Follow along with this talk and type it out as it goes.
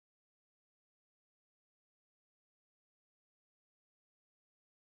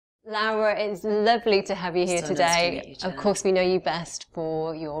Laura, it's lovely to have you here So today. nice to meet you, Of Jen. course, we know you best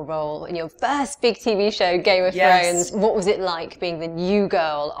for your role in your first big TV show, Game of Yes. Thrones. What was it like being the new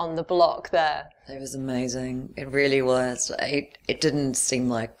girl on the block there? It was amazing. It really was. It didn't seem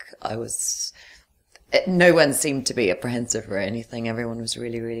like no one seemed to be apprehensive or anything. Everyone was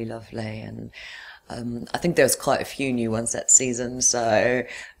really, really lovely. And I think there was quite a few new ones that season. So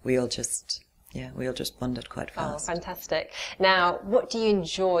we all just bonded quite Oh, fast. fantastic. Now, what do you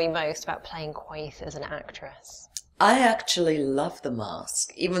enjoy most about playing Quaithe as an actress? I actually love the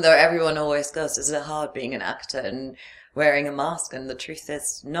mask, even though everyone always goes, is it hard being an actor and wearing a mask? And the truth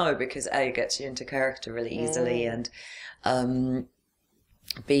is no, because A, it gets you into character really easily, and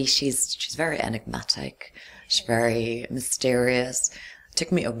B, she's very enigmatic. She's very mysterious. It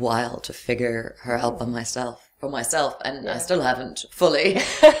took me a while to figure her out for myself, and I still haven't fully.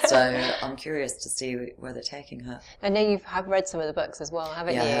 So I'm curious to see where they're taking her. I know you have read some of the books as well,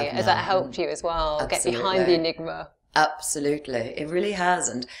 haven't Yeah, I you? have Has that now. helped you as well? Get behind the Absolutely. enigma? Absolutely, it really has.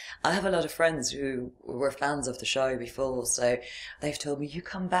 And I have a lot of friends who were fans of the show before, so they've told me, you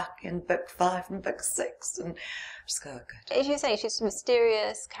come back in book 5 and book 6, and I just go, oh, good. As you say, she's a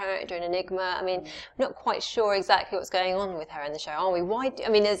mysterious character, an enigma. I mean, I'm not quite sure exactly what's going on with her in the show, are we? Why? I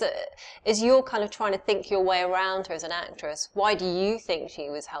mean, as you're kind of trying to think your way around her as an actress, why do you think she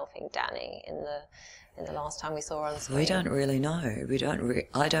was helping Dani in the last time we saw her on screen? We don't really know.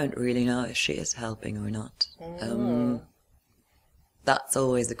 I don't really know if she is helping or not. That's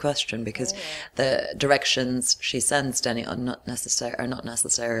always the question, because the directions she sends Dani are not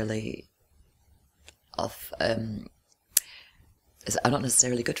necessarily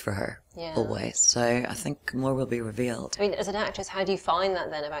good for her always. So I think more will be revealed. I mean, as an actress, how do you find that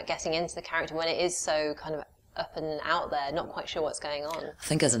then about getting into the character when it is so kind of up and out there, not quite sure what's going on? I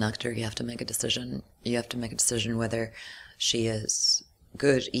think as an actor, you have to make a decision. You have to make a decision whether she is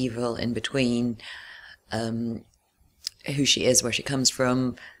good, evil, in between, who she is, where she comes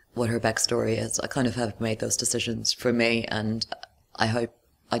from, what her backstory is. I kind of have made those decisions for me, and I hope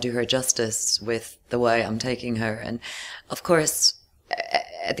I do her justice with the way I'm taking her. And of course,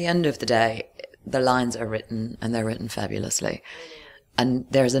 at the end of the day, the lines are written, and they're written fabulously. And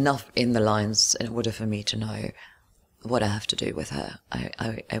there's enough in the lines in order for me to know what I have to do with her.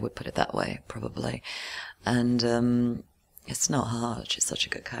 I would put it that way, probably. And it's not hard. She's such a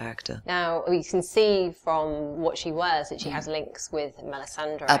good character. Now, we can see from what she wears that she has links with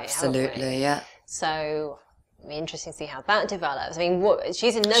Melisandre. Absolutely, yeah. So it'll be interesting to see how that develops. I mean,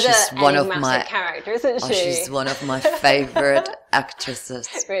 she's another She's one of enigmatic character, isn't she? She's one of my favourite actresses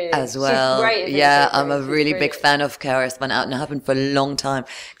Really? as well. She's great, isn't yeah, she? I'm a She's really big brilliant. fan of Qarth. Van Outen. I have been for a long time.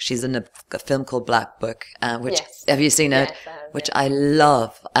 She's in a film called Black Book, which Yes. have you seen it? Yes, I have, Which yeah. I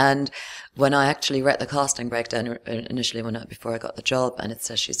love. And when I actually read the casting breakdown initially before I got the job, and it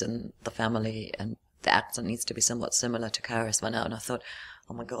says she's in the family and the accent needs to be somewhat similar to Qarth Van Outen, I thought,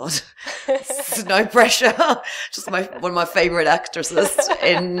 oh my God, this is no pressure. Just one of my favourite actresses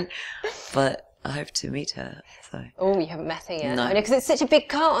but I hope to meet her. So. Oh, you haven't met her yet? No. Because it's such a big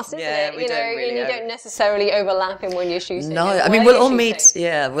cast, isn't it? we don't really and you don't necessarily overlap in when you're shooting. No, and I mean, where we'll all you're meet. shooting.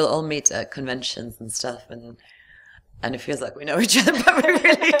 Yeah, we'll all meet at conventions and stuff, and it feels like we know each other, but we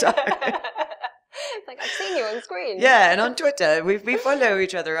really don't. It's like, I've seen you on screen. Yeah, and on Twitter, we follow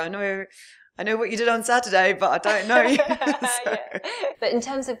each other. I know what you did on Saturday, but I don't know you. So. Yeah. But in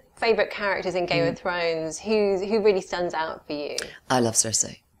terms of favourite characters in Game of Thrones, who really stands out for you? I love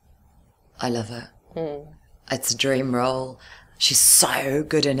Cersei. I love her. It's a dream role. She's so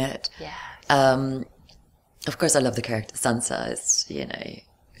good in it. Yeah. Of course, I love the character Sansa. It's,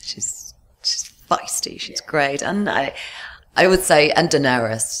 she's feisty. She's great, and I would say, and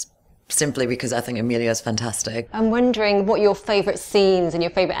Daenerys, simply because I think Emilia's fantastic. I'm wondering what your favourite scenes and your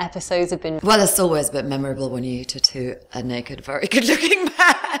favourite episodes have been. Well, it's always a bit memorable when you tattoo a naked, very good-looking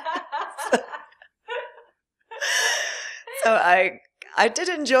man. So I did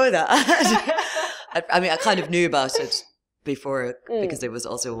enjoy that. I mean, I kind of knew about it before because it was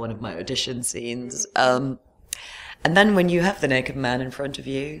also one of my audition scenes. And then when you have the naked man in front of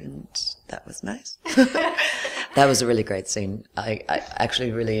you, and that was nice. That was a really great scene. I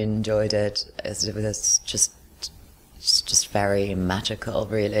actually really enjoyed it. It was just very magical,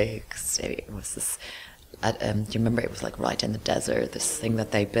 really. 'Cause it was this. Do you remember it was like right in the desert, this thing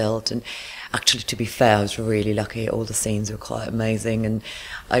that they built? And actually, to be fair, I was really lucky. All the scenes were quite amazing, and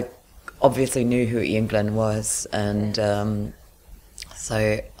I obviously knew who Ian Glenn was, and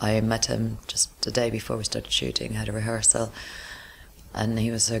so I met him just the day before we started shooting. Had a rehearsal, and he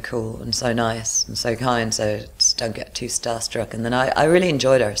was so cool and so nice and so kind. So just don't get too starstruck. And then I really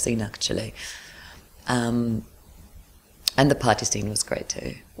enjoyed our scene actually. And the party scene was great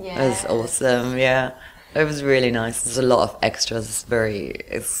too. Yeah. It was awesome, yeah. It was really nice. There's a lot of extras.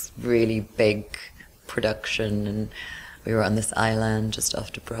 It's really big production, and we were on this island just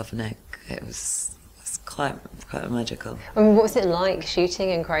off Dubrovnik. It was quite magical. I mean, what was it like shooting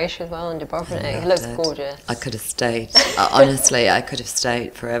in Croatia as well in Dubrovnik? It looks gorgeous. I could have stayed. Honestly, I could have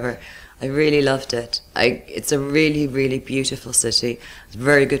stayed forever. I really loved it. It's a really, really beautiful city. It's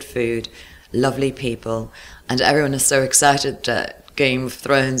very good food, lovely people, and everyone is so excited that Game of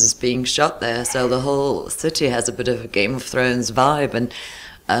Thrones is being shot there. So the whole city has a bit of a Game of Thrones vibe, and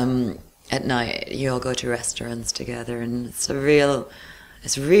at night you all go to restaurants together, and it's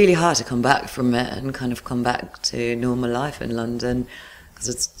really hard to come back from it and kind of come back to normal life in London,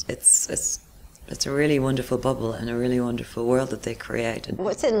 because it's a really wonderful bubble and a really wonderful world that they created.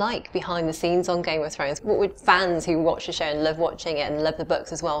 What's it like behind the scenes on Game of Thrones? What would fans who watch the show and love watching it and love the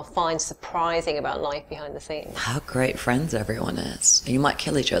books as well find surprising about life behind the scenes? How great friends everyone is. You might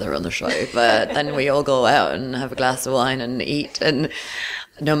kill each other on the show, but then we all go out and have a glass of wine and eat, and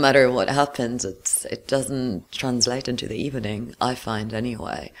no matter what happens, it doesn't translate into the evening, I find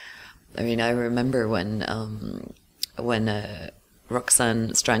anyway. I mean, I remember when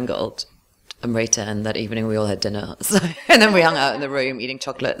Roxanne strangled Amrita, and that evening we all had dinner, and then we hung out in the room eating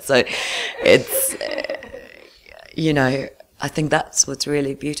chocolate. So it's, I think that's what's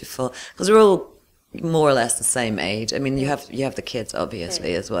really beautiful, because we're all more or less the same age. I mean, you have the kids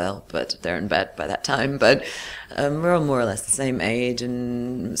obviously as well, but they're in bed by that time. But we're all more or less the same age,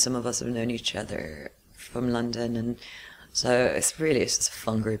 and some of us have known each other from London, and so it's just a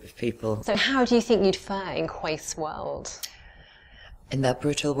fun group of people. So how do you think you'd fare in Quaithe's world? In that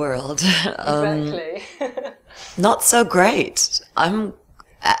brutal world. Exactly. Not so great. Lara,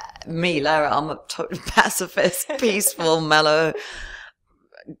 I'm a total pacifist, peaceful, mellow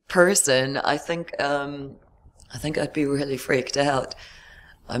person. I think I'd be really freaked out.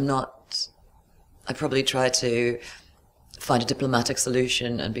 I'd probably try to find a diplomatic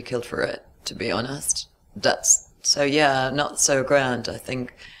solution and be killed for it, to be honest. Not so grand. I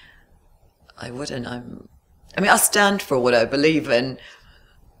think I wouldn't. I stand for what I believe in,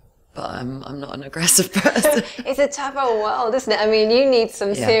 but I'm not an aggressive person. It's a tough old world, isn't it? I mean, you need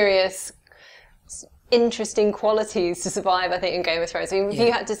some serious, interesting qualities to survive, I think, in Game of Thrones. I mean, if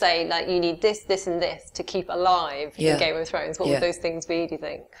you had to say, like, you need this, this and this to keep alive in Game of Thrones, what would those things be, do you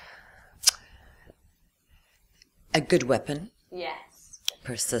think? A good weapon. Yes.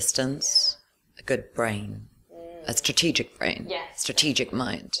 Persistence. A good brain. A strategic brain. Yes. Strategic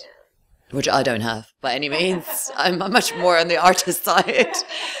mind. Yeah. Which I don't have by any means. I'm much more on the artist side.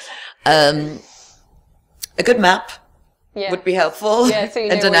 A good map would be helpful. Yeah, so you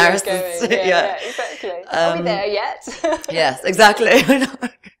know and where Daenerys you're going. Yeah, exactly. Are we there yet? Yes, exactly.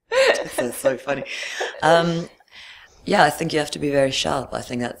 This is so funny. I think you have to be very sharp. I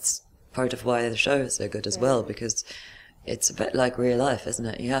think that's part of why the show is so good as well, because it's a bit like real life, isn't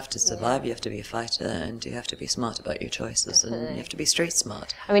it? You have to survive, you have to be a fighter, and you have to be smart about your choices, and you have to be street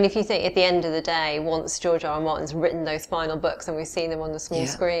smart. I mean, if you think at the end of the day, once George R. R. Martin's written those final books and we've seen them on the small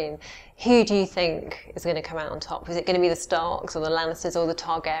screen, who do you think is going to come out on top? Is it going to be the Starks or the Lannisters or the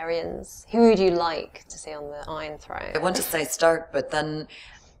Targaryens? Who would you like to see on the Iron Throne? I want to say Stark, but then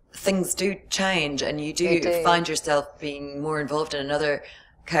things do change, and you do find yourself being more involved in another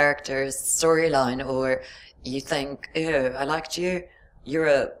character's storyline, or you think, ew, I liked you.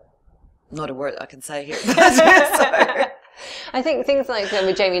 You're not a word I can say here. Sorry. I think things like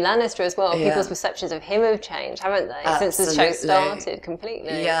with Jaime Lannister as well, people's perceptions of him have changed, haven't they? Absolutely. Since the show started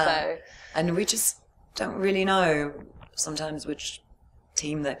completely. Yeah. So. And we just don't really know sometimes which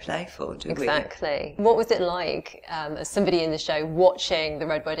team they play for, do we? Exactly. What was it like as somebody in the show watching the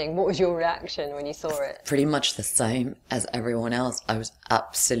Red Wedding? What was your reaction when you saw it? Pretty much the same as everyone else. I was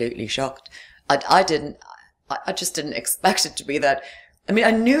absolutely shocked. I just didn't expect it to be that. I mean,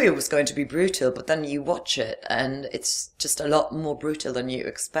 I knew it was going to be brutal, but then you watch it and it's just a lot more brutal than you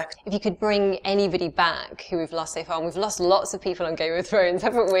expect. If you could bring anybody back who we've lost so far, and we've lost lots of people on Game of Thrones,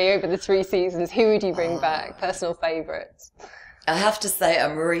 haven't we, over the 3 seasons, who would you bring back? Personal favourites? I have to say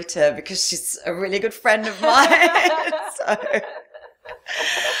Amrita, because she's a really good friend of mine.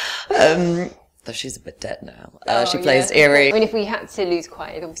 Though she's a bit dead now. She plays Irri. I mean, if we had to lose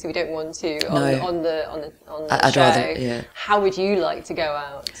Quaithe, obviously we don't want to on the I'd show. rather, How would you like to go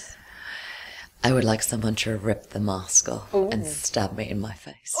out? I would like someone to rip the mask off and stab me in my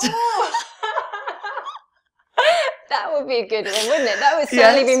face. That would be a good one, wouldn't it? That would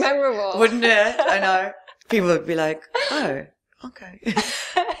certainly be memorable. Wouldn't it? I know. People would be like, oh, okay.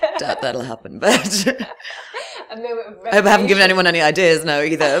 Doubt that'll happen, but a moment of I haven't given anyone any ideas now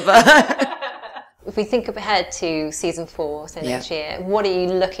either. But if we think ahead to season 4, so next year, what are you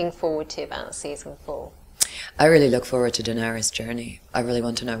looking forward to about season 4? I really look forward to Daenerys' journey. I really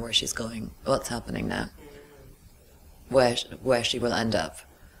want to know where she's going, what's happening now, where she will end up.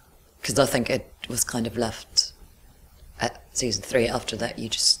 Because I think it was kind of left at season 3. After that, you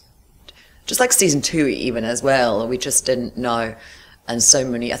just like season 2 even as well, we just didn't know. And so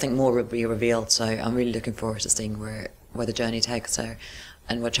many, I think more will be revealed. So I'm really looking forward to seeing where the journey takes her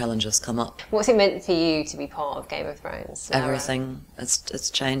and what challenges come up. What's it meant for you to be part of Game of Thrones, Lara? Everything. It's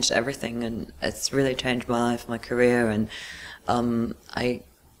changed everything, and it's really changed my life, my career, and I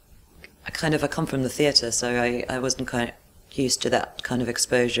come from the theatre, so I wasn't quite used to that kind of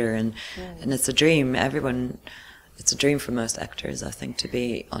exposure, and it's a dream. It's a dream for most actors, I think, to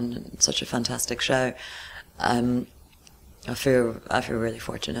be on such a fantastic show. I feel really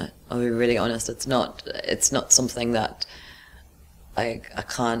fortunate. I'll be really honest. It's not something that I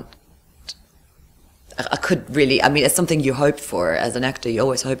could really. I mean, it's something you hope for as an actor. You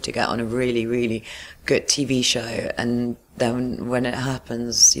always hope to get on a really, really good TV show, and then when it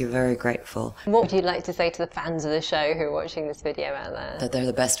happens, you're very grateful. What would you like to say to the fans of the show who are watching this video out there? That they're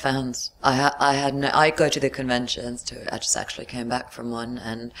the best fans. I go to the conventions too. I just actually came back from one,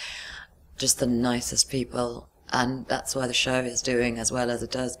 and just the nicest people. And that's why the show is doing as well as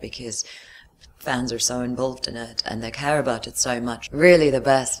it does, because fans are so involved in it and they care about it so much. Really the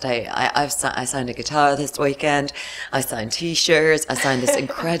best. I signed a guitar this weekend. I signed T-shirts. I signed this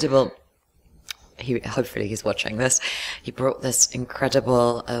incredible... hopefully he's watching this. He brought this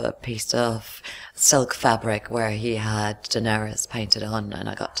incredible piece of silk fabric where he had Daenerys painted on, and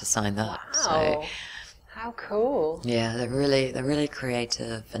I got to sign that. Wow. So, how cool. Yeah, they're really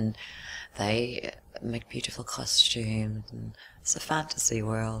creative, and they make beautiful costumes, and it's a fantasy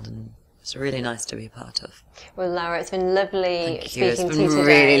world, and it's really nice to be a part of. Well, Lara, it's been lovely speaking to you today. It's been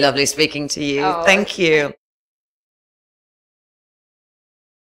really lovely speaking to you. Oh. Thank you.